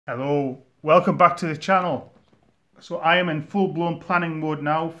Hello, welcome back to the channel. So I am in full-blown planning mode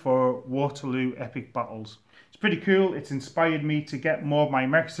now for Waterloo epic battles. It's pretty cool. It's inspired me to get more of my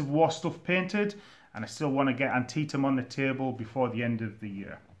American Civil War stuff painted, and I still want to get Antietam on the table before the end of the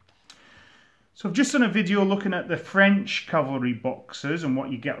year. So I've just done a video looking at the French cavalry boxes and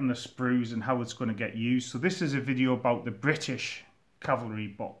what you get on the sprues and how it's going to get used. So this is a video about the British cavalry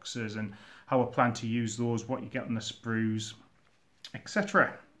boxes and how I plan to use those, what you get on the sprues,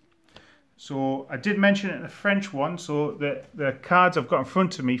 etc. So I did mention it in the French one, so the cards I've got in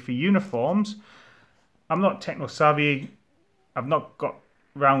front of me for uniforms, I'm not techno savvy. I've not got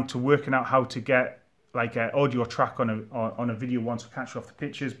round to working out how to get like an audio track on a video once I can't show off the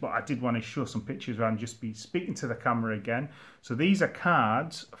pictures, but I did want to show some pictures where I'm just be speaking to the camera again. So these are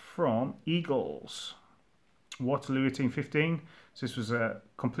cards from Eagles, Waterloo 1815. So this was a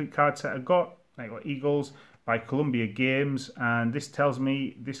complete card set I got Eagles by Columbia Games, and this tells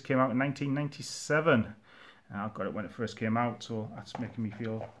me this came out in 1997. I got it when it first came out, so that's making me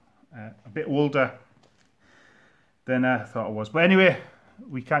feel a bit older than I thought I was. But anyway,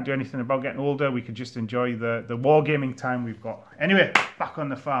 we can't do anything about getting older. We can just enjoy the wargaming time we've got. Anyway, back on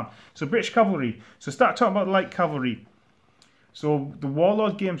the farm. So British cavalry. So start talking about light cavalry. So the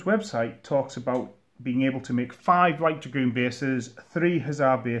Warlord Games website talks about being able to make 5 light dragoon bases, 3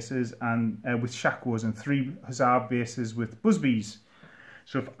 hussar bases and with shakos, and 3 hussar bases with busbies.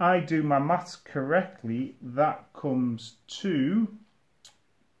 So if I do my maths correctly, that comes to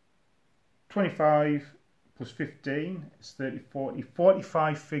 25 plus 15 is 30, 40,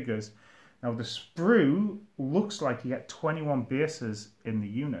 45 figures. Now the sprue looks like you get 21 bases in the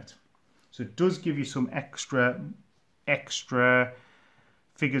unit. So it does give you some extra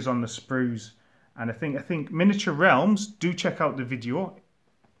figures on the sprues. And I think Miniature Realms, do check out the video,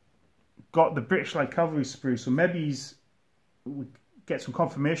 got the British Light Cavalry sprue, so maybe we get some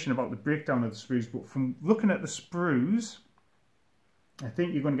confirmation about the breakdown of the sprues. But from looking at the sprues, I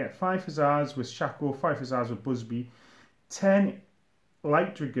think you're going to get 5 hussars with shako, 5 hussars with busby, 10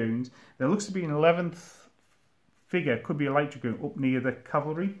 light dragoons. There looks to be an 11th figure, could be a light dragoon up near the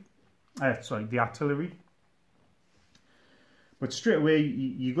cavalry, the artillery. But straight away,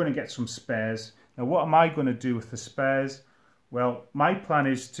 you're going to get some spares. Now, what am I going to do with the spares? Well, my plan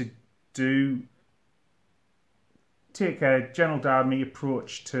is to take a general army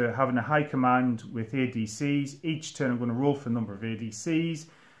approach to having a high command with ADCs. Each turn I'm going to roll for a number of ADCs.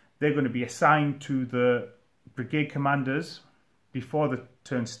 They're going to be assigned to the brigade commanders before the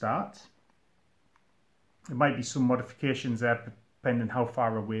turn starts. There might be some modifications there depending on how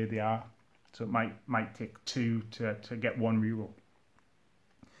far away they are. So it might take 2 to get 1 reroll.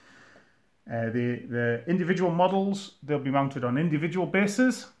 The individual models, they'll be mounted on individual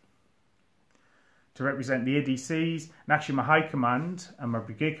bases to represent the ADCs. And actually my high command and my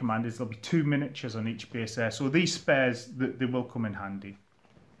brigade commanders, there'll be 2 miniatures on each base there. So these spares, they will come in handy.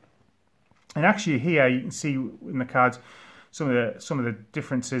 And actually here you can see in the cards some of the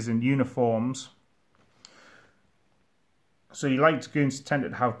differences in uniforms. So your light dragoons tend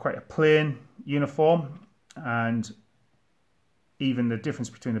to have quite a plain uniform, and even the difference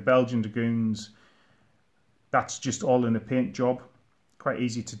between the Belgian dragoons, that's just all in the paint job. Quite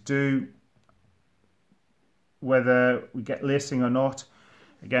easy to do, whether we get lacing or not.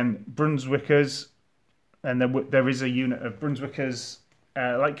 Again, Brunswickers, and there is a unit of Brunswickers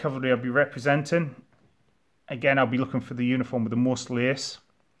light cavalry I'll be representing. Again, I'll be looking for the uniform with the most lace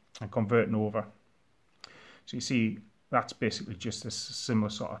and converting over. So you see, that's basically just a similar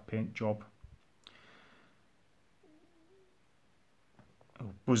sort of paint job.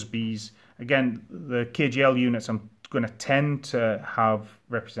 Busbies. Again, the KGL units I'm going to tend to have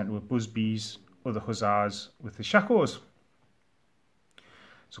represented with busbies, other hussars with the shakos.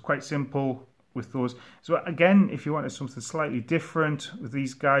 So quite simple with those. So again, if you wanted something slightly different with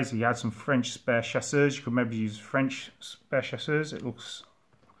these guys, you had some French spare chasseurs. You could maybe use French spare chasseurs. It looks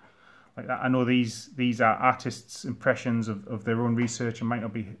like that. I know these are artists' impressions of their own research and might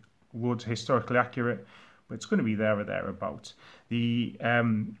not be loads historically accurate, but it's going to be there or thereabouts. The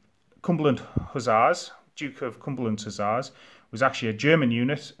Cumberland Hussars, Duke of Cumberland Hussars, was actually a German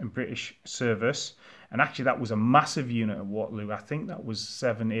unit in British service, and actually that was a massive unit at Waterloo. I think that was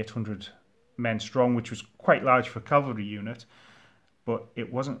 700-800 men strong, which was quite large for a cavalry unit, but it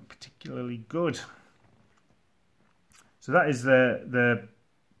wasn't particularly good. So that is the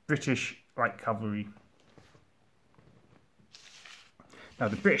British light cavalry. Now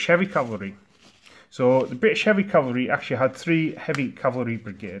the British heavy cavalry. So the British heavy cavalry actually had 3 heavy cavalry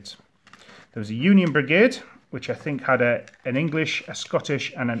brigades. There was a Union Brigade, which I think had an English, a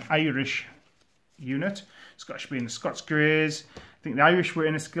Scottish and an Irish unit. Scottish being the Scots Greys, think the Irish were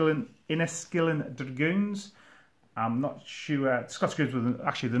Inniskillen Dragoons. I'm not sure. Scots Dragoons were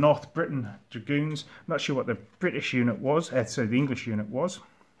actually the North Britain Dragoons. I'm not sure what the British unit was. Sorry, the English unit was.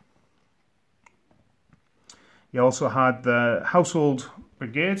 You also had the Household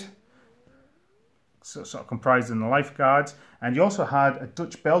Brigade, sort of comprising the Life Guards, and you also had a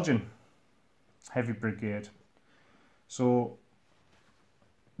Dutch-Belgian heavy brigade. So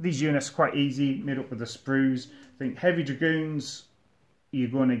these units are quite easy, made up of the sprues. I think heavy dragoons, you're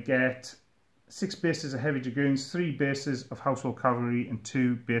going to get 6 bases of heavy dragoons, 3 bases of household cavalry, and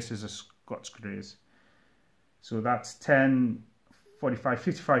 2 bases of Scots Greys. So that's 10, 45,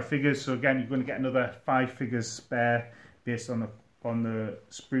 55 figures. So again, you're going to get another 5 figures spare based on the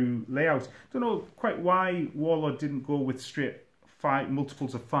sprue layout. Don't know quite why Warlord didn't go with straight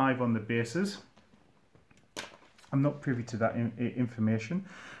multiples of 5 on the bases. I'm not privy to that information,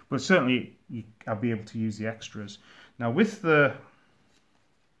 but certainly I'll be able to use the extras. Now with the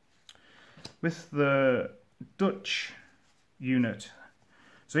Dutch unit,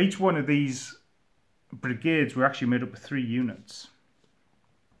 so each one of these brigades were actually made up of 3 units.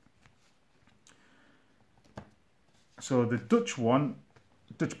 So the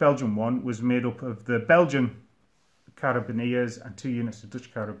Dutch-Belgian one was made up of the Belgian Carabiniers and 2 units of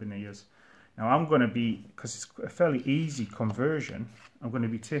Dutch Carabiniers. Now I'm going to be, because it's a fairly easy conversion, I'm going to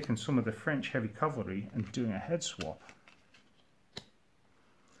be taking some of the French heavy cavalry and doing a head swap.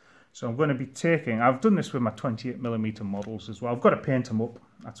 So I'm going to be taking, I've done this with my 28mm models as well. I've got to paint them up,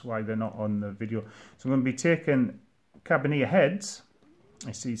 that's why they're not on the video. So I'm going to be taking Carabinier heads.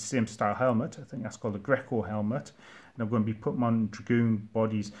 I see the same style helmet, I think that's called a Greco helmet. And I'm going to be putting them on dragoon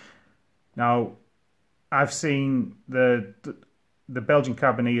bodies. Now, I've seen the Belgian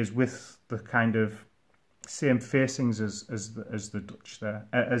Carabiniers with the kind of same facings as the Dutch there,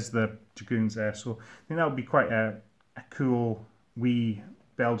 as the dragoons there. So I think that would be quite a cool wee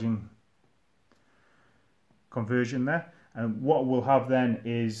Belgian conversion there. And what we'll have then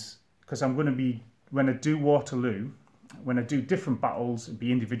is, because I'm going to be, when I do Waterloo, when I do different battles, it'd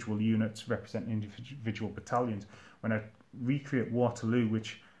be individual units representing individual battalions. When I recreate Waterloo,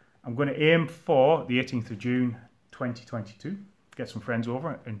 which I'm going to aim for the 18th of June 2022, get some friends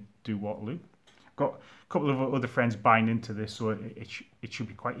over and do Waterloo. Got a couple of other friends buying into this, so it should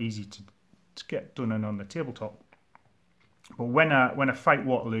be quite easy to get done and on the tabletop. But when I fight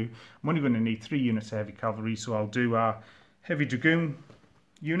Waterloo, I'm only going to need 3 units of heavy cavalry, so I'll do a heavy dragoon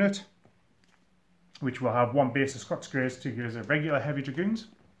unit, which will have 1 base of Scots Greys, 2 Greys of regular heavy dragoons.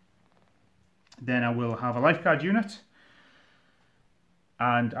 Then I will have a Life Guard unit,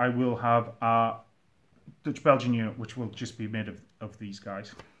 and I will have a Dutch-Belgian unit, which will just be made of these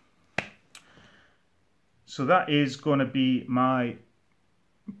guys. So that is going to be my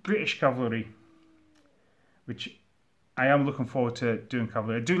British cavalry, which I am looking forward to doing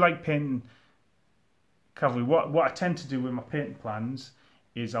cavalry. I do like painting cavalry. What I tend to do with my painting plans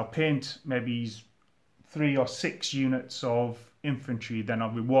is I'll paint maybe 3 or 6 units of infantry, then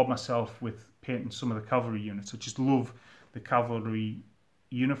I'll reward myself with painting some of the cavalry units. I just love the cavalry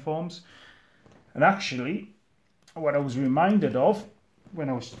uniforms. And actually, what I was reminded of when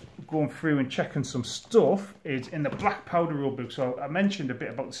I was going through and checking some stuff is in the Black Powder rulebook. So I mentioned a bit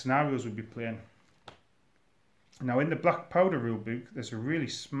about the scenarios we'd be playing. Now in the Black Powder rulebook, there's a really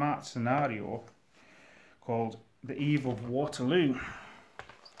smart scenario called The Eve of Waterloo,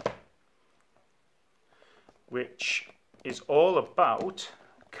 which is all about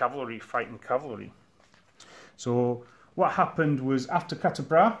cavalry fighting cavalry. So what happened was after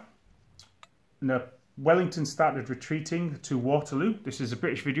Catabra, Wellington started retreating to Waterloo. This is a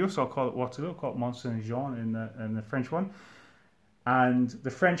British video, so I'll call it Waterloo. I'll call it Mont Saint-Jean in the French one. And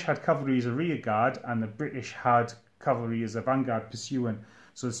the French had cavalry as a rear guard, and the British had cavalry as a vanguard pursuing.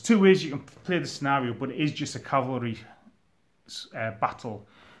 So there's 2 ways you can play the scenario, but it is just a cavalry battle.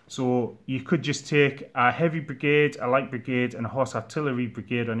 So you could just take a heavy brigade, a light brigade, and a horse artillery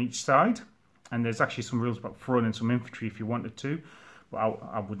brigade on each side. And there's actually some rules about throwing in some infantry if you wanted to, but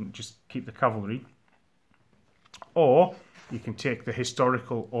I wouldn't, just keep the cavalry. Or you can take the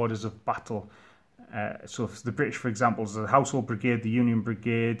historical orders of battle. So for the British, for example, is the Household Brigade, the Union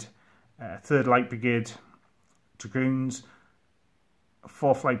Brigade, 3rd Light Brigade, Dragoons,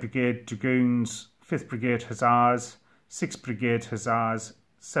 4th Light Brigade, Dragoons, 5th Brigade, Hussars, 6th Brigade, Hussars,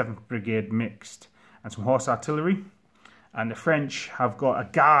 7th Brigade mixed, and some horse artillery. And the French have got a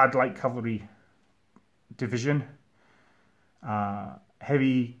Guard light cavalry division,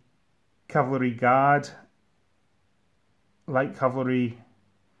 heavy cavalry guard, light cavalry,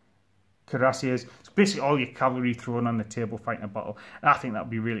 cuirassiers. It's basically all your cavalry thrown on the table fighting a battle. And I think that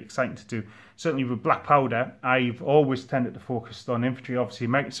would be really exciting to do. Certainly with Black Powder, I've always tended to focus on infantry. Obviously,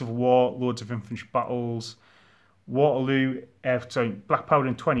 American Civil War, loads of infantry battles. Waterloo, Black Powder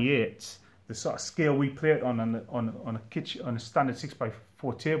in 28. The sort of scale we play it on a standard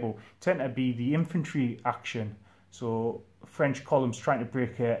 6x4 table tend to be the infantry action. So French columns trying to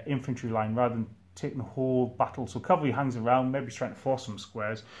break an infantry line rather than taking the whole battle. So cavalry hangs around, maybe trying to force some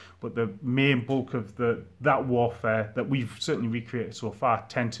squares, but the main bulk of that warfare that we've certainly recreated so far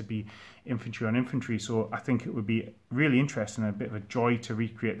tend to be infantry on infantry. So I think it would be really interesting and a bit of a joy to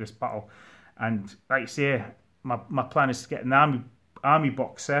recreate this battle. And like I say, my plan is to get an army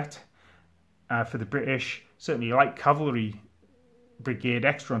box set for the British. Certainly light cavalry brigade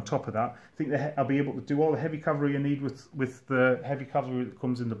extra on top of that. I think that I'll be able to do all the heavy cavalry I need with the heavy cavalry that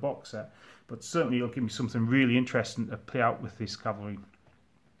comes in the box set. But certainly it'll give me something really interesting to play out with this cavalry.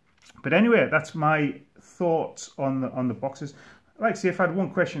 But anyway, that's my thoughts on the boxes. Like I say, if I had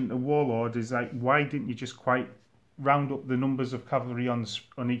one question to Warlord, is like, why didn't you just quite round up the numbers of cavalry on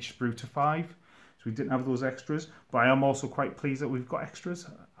each sprue to 5? So we didn't have those extras. But I am also quite pleased that we've got extras.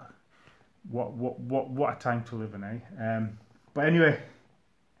 What a time to live in, eh? But anyway,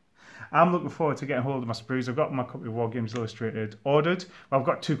 I'm looking forward to getting hold of my sprues. I've got my copy of War Games Illustrated ordered. I've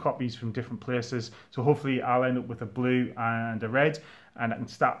got 2 copies from different places. So hopefully I'll end up with a blue and a red. And I can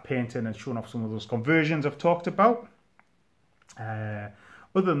start painting and showing off some of those conversions I've talked about. Other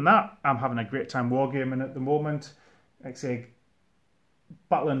than that, I'm having a great time wargaming at the moment. Like I say,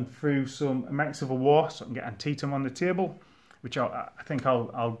 battling through some American Civil War so I can get Antietam on the table, which I think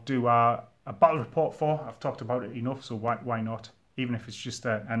I'll do a battle report for. I've talked about it enough, so why not? Even if it's just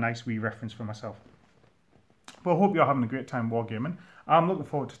a nice wee reference for myself. But I hope you're having a great time wargaming. I'm looking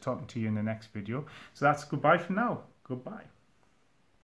forward to talking to you in the next video. So that's goodbye for now. Goodbye.